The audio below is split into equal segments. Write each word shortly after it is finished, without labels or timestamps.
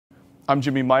I'm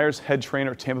Jimmy Myers, head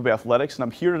trainer at Tampa Bay Athletics, and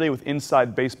I'm here today with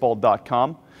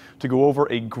InsideBaseball.com to go over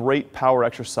a great power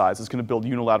exercise that's going to build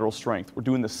unilateral strength. We're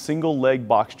doing the single leg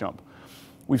box jump.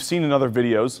 We've seen in other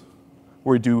videos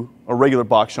where we do a regular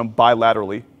box jump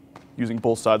bilaterally using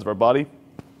both sides of our body,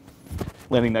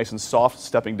 landing nice and soft,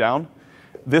 stepping down.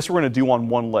 This we're going to do on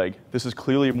one leg. This is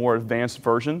clearly a more advanced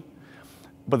version,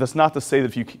 but that's not to say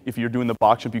that if you're doing the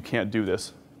box jump, you can't do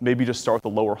this. Maybe just start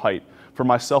with a lower height. For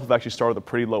myself, I've actually started with a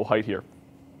pretty low height here.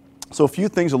 So a few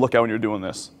things to look at when you're doing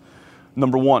this.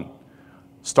 Number one,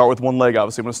 start with one leg,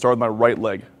 obviously. I'm going to start with my right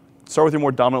leg. Start with your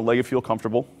more dominant leg if you feel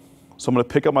comfortable. So I'm going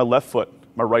to pick up my left foot,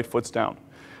 my right foot's down.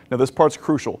 Now this part's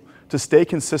crucial. To stay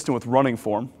consistent with running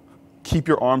form, keep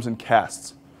your arms in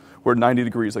casts. We're at 90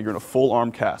 degrees, like you're in a full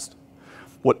arm cast.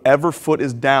 Whatever foot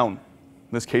is down,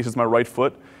 in this case it's my right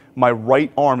foot, my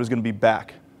right arm is going to be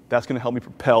back. That's going to help me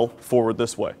propel forward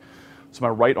this way. So my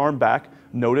right arm back,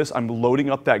 notice I'm loading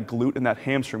up that glute and that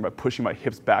hamstring by pushing my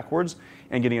hips backwards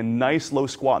and getting a nice low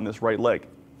squat in this right leg.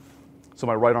 So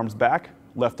my right arm's back,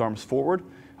 left arm's forward.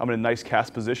 I'm in a nice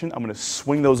cast position. I'm going to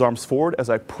swing those arms forward as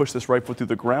I push this right foot through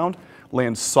the ground,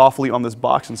 land softly on this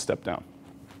box and step down.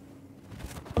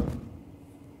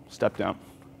 Step down.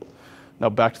 Now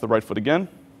back to the right foot again.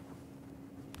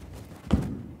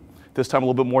 This time a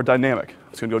little bit more dynamic.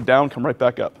 It's going to go down, come right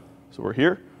back up. So we're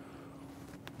here.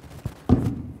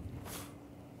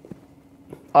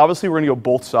 Obviously, we're going to go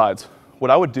both sides. What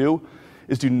I would do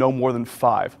is do no more than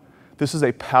 5. This is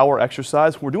a power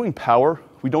exercise. When we're doing power,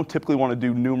 we don't typically want to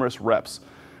do numerous reps.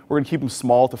 We're going to keep them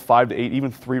small to 5 to 8,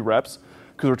 even 3 reps,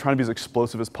 because we're trying to be as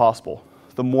explosive as possible.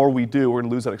 The more we do, we're going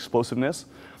to lose that explosiveness,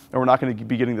 and we're not going to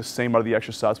be getting the same out of the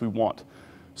exercise we want.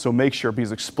 So make sure, be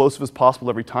as explosive as possible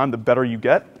every time. The better you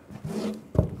get,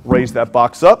 raise that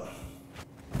box up.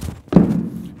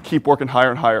 Keep working higher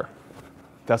and higher.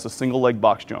 That's a single leg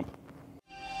box jump.